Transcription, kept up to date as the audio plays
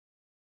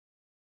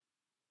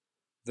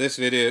This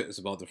video is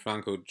about the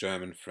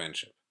Franco-German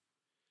friendship.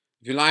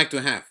 If you like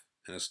to have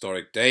an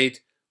historic date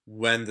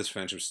when this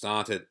friendship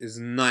started, is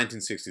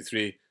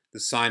 1963, the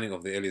signing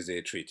of the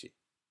Élysée Treaty.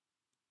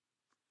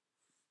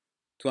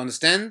 To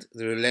understand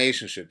the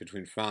relationship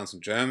between France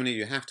and Germany,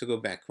 you have to go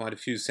back quite a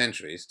few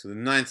centuries to the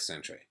 9th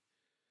century.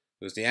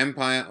 It was the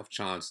empire of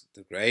Charles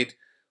the Great,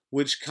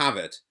 which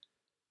covered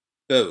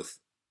both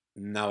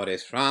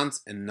nowadays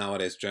France and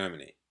nowadays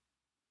Germany.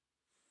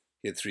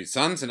 He had 3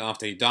 sons, and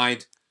after he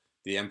died,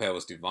 the empire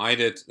was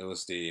divided. There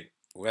was the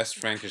West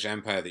Frankish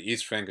Empire, the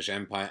East Frankish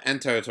Empire,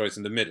 and territories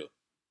in the middle.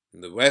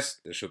 In the west,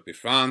 there should be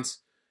France,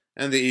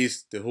 and the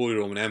east, the Holy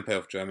Roman Empire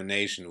of German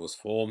nation was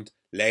formed.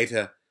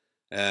 Later,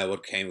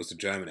 what came was the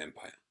German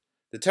Empire.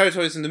 The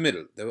territories in the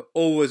middle, there were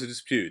always a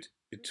dispute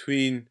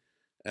between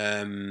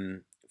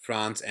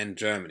France and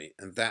Germany,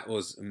 and that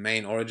was a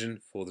main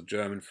origin for the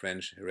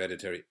German-French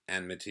hereditary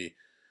enmity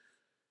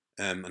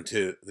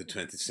until the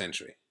 20th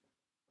century.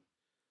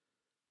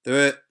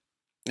 There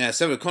were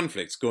several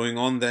conflicts going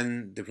on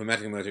then,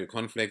 diplomatic and military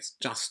conflicts,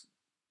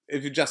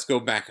 if you just go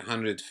back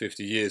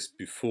 150 years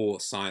before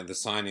the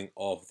signing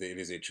of the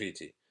Élysée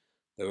Treaty.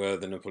 There were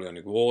the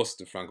Napoleonic Wars,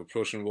 the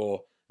Franco-Prussian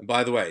War, and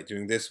by the way,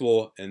 during this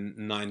war in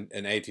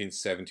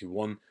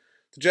 1871,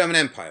 the German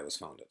Empire was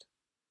founded.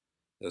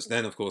 There was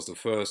then, of course, the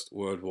First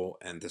World War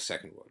and the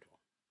Second World War.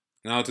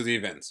 Now to the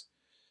events.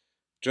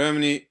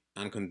 Germany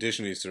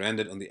unconditionally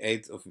surrendered on the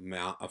 8th of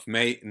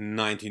May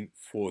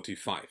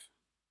 1945.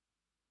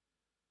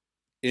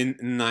 In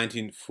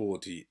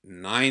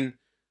 1949,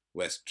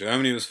 West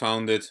Germany was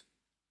founded,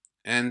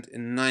 and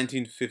in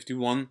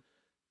 1951,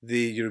 the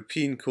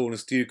European Coal and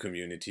Steel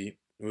Community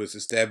was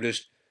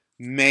established,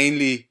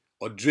 mainly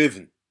or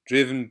driven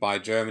by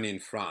Germany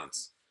and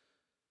France.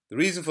 The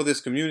reason for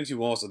this community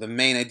was, or the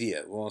main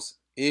idea was,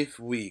 if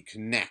we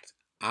connect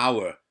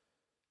our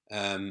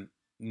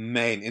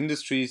main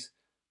industries,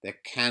 there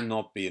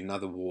cannot be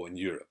another war in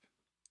Europe.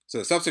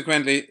 So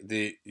subsequently,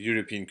 the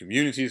European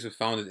communities were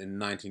founded in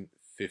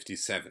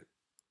 1957.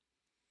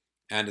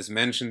 And as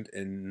mentioned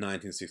in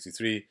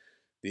 1963,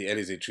 the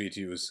Élysée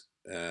Treaty was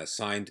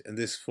signed, and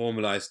this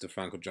formalized the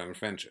Franco-German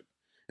friendship.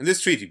 In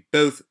this treaty,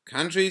 both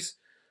countries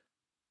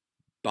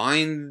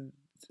binding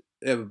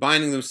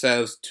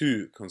themselves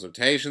to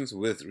consultations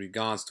with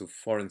regards to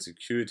foreign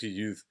security,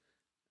 youth,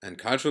 and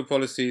cultural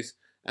policies,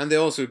 and they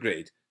also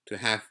agreed to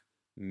have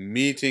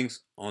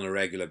meetings on a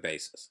regular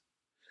basis.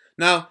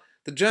 Now,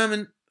 the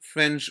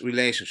German-French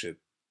relationship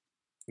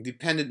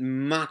depended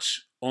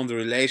much on the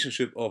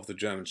relationship of the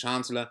German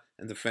Chancellor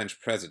and the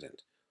French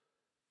President.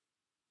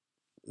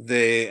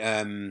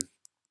 The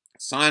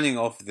signing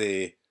of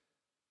the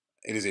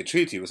Élysée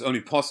Treaty was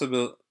only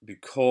possible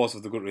because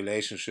of the good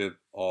relationship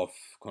of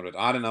Konrad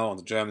Adenauer on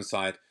the German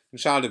side and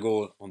Charles de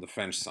Gaulle on the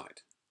French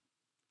side.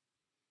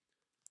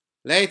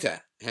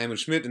 Later, Helmut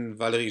Schmidt and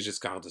Valéry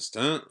Giscard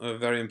d'Estaing were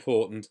very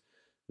important.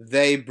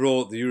 They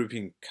brought the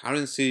European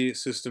currency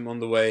system on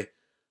the way,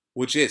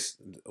 which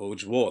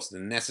was the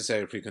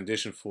necessary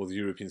precondition for the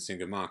European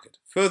single market.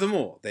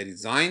 Furthermore, they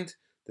designed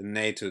the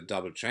NATO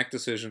double-track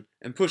decision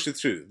and pushed it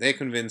through. They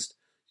convinced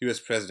US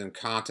President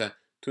Carter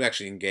to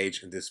actually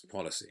engage in this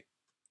policy.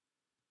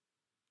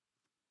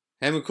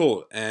 Helmut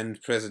Kohl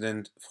and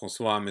President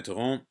François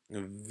Mitterrand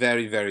are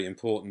very, very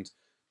important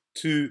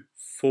to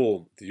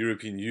form the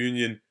European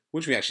Union,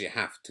 which we actually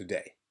have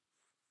today.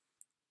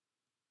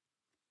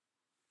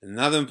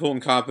 Another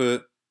important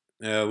couple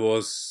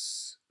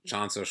was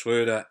Chancellor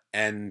Schröder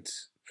and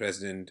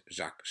President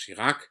Jacques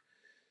Chirac.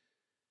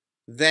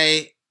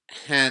 They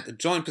had a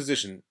joint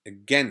position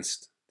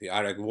against the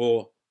Iraq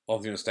War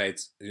of the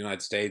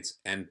United States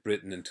and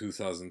Britain in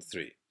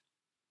 2003.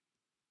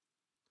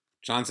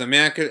 Chancellor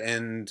Merkel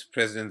and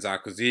President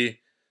Sarkozy,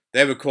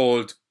 they were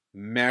called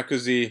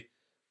Merkozy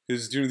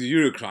because during the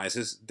Euro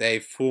crisis they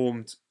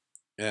formed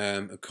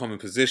a common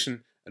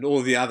position, and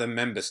all the other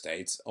member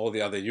states, all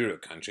the other Euro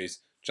countries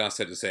just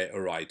had to say,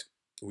 all right,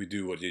 we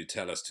do what you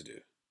tell us to do.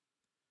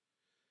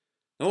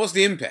 Now, what's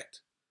the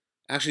impact?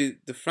 Actually,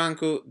 the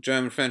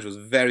Franco-German friendship was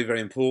very,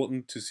 very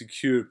important to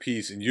secure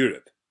peace in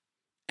Europe.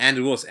 And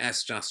it was,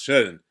 as just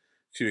shown,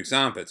 a few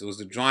examples, it was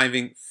the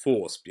driving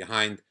force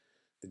behind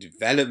the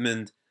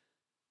development,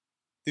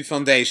 the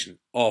foundation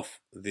of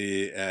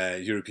the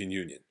European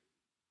Union.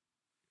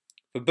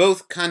 For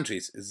both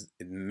countries,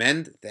 it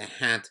meant they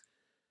had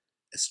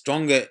a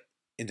stronger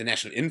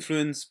international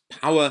influence,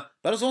 power,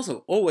 but it was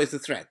also always the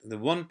threat that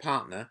one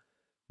partner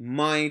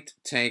might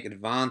take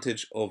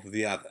advantage of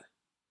the other.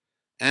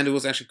 And it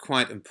was actually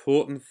quite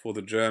important for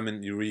the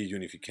German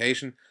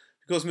reunification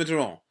because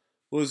Mitterrand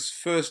was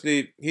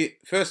firstly he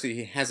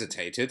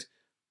hesitated,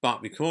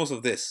 but because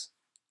of this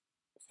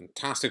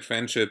fantastic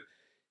friendship,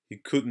 he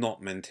could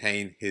not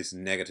maintain his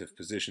negative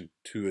position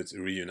towards a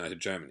reunited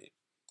Germany.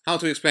 How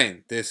to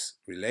explain this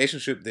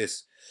relationship,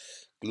 this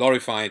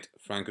glorified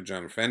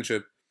Franco-German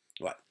friendship?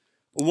 Well,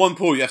 one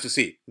point you have to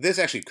see, this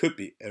actually could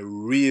be a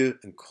real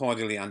and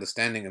cordially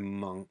understanding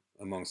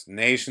amongst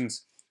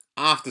nations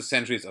after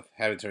centuries of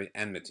hereditary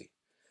enmity.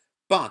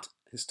 But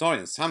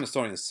some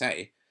historians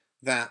say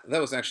that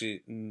was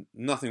actually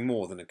nothing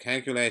more than a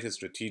calculated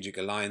strategic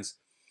alliance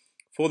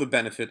for the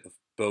benefit of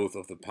both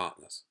of the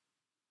partners.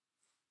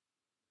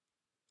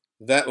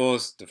 That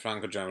was the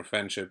Franco-German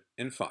friendship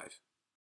in 5.